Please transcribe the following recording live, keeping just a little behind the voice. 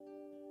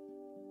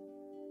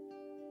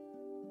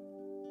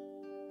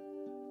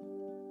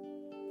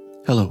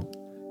Hello,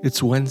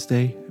 it's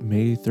Wednesday,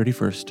 May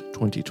 31st,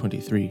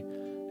 2023,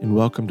 and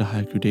welcome to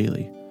Haiku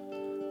Daily,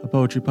 a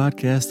poetry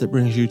podcast that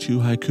brings you 2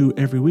 haiku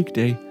every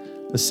weekday,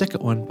 the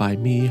second one by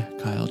me,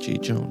 Kyle G.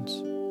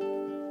 Jones.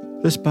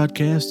 This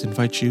podcast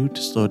invites you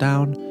to slow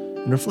down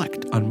and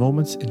reflect on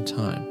moments in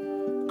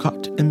time,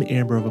 caught in the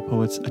amber of a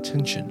poet's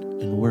attention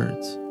and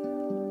words.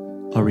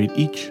 I'll read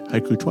each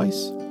haiku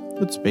twice,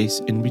 with space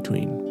in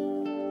between.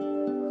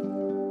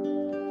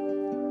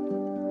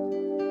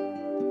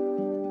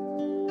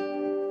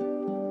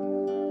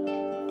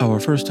 Our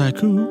first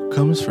haiku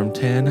comes from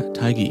Tan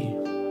Taigi.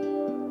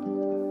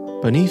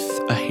 Beneath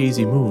a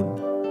hazy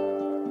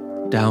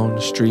moon,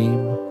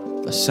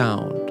 downstream the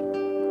sound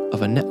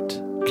of a net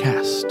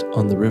cast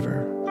on the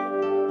river.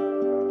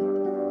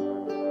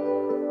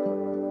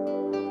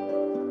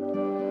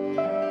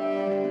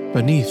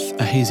 Beneath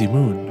a hazy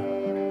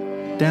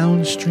moon,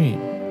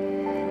 downstream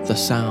the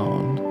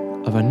sound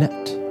of a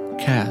net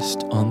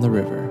cast on the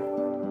river.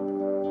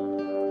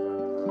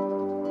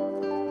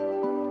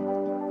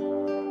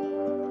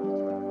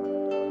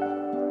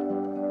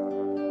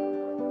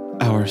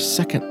 Our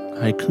second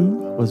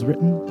haiku was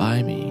written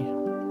by me.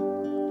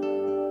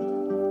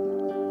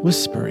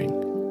 Whispering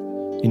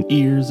in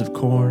ears of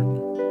corn,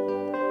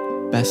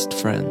 best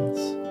friends.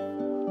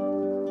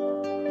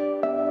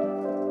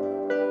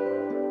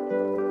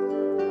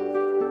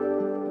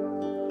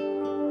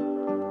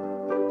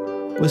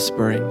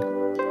 Whispering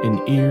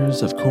in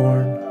ears of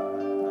corn,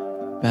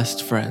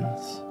 best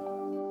friends.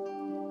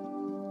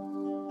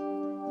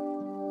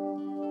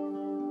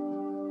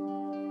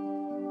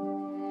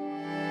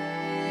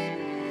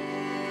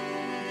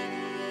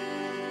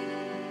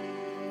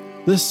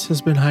 This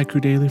has been Haiku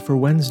Daily for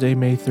Wednesday,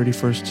 May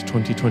 31st,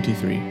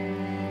 2023.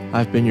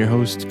 I've been your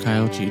host,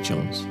 Kyle G.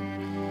 Jones.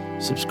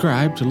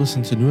 Subscribe to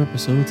listen to new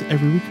episodes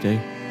every weekday.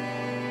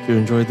 If you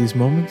enjoyed these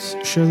moments,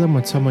 share them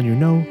with someone you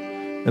know,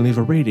 and leave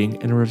a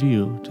rating and a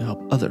review to help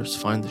others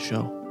find the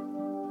show.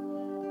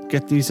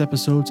 Get these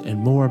episodes and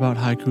more about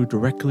haiku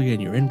directly in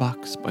your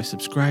inbox by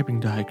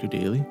subscribing to Haiku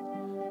Daily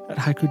at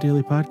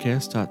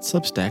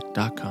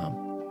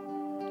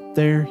haikudailypodcast.substack.com.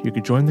 There, you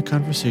can join the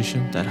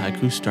conversation that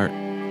haikus start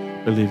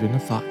by leaving a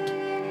thought,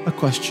 a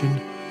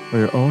question, or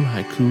your own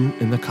haiku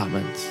in the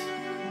comments.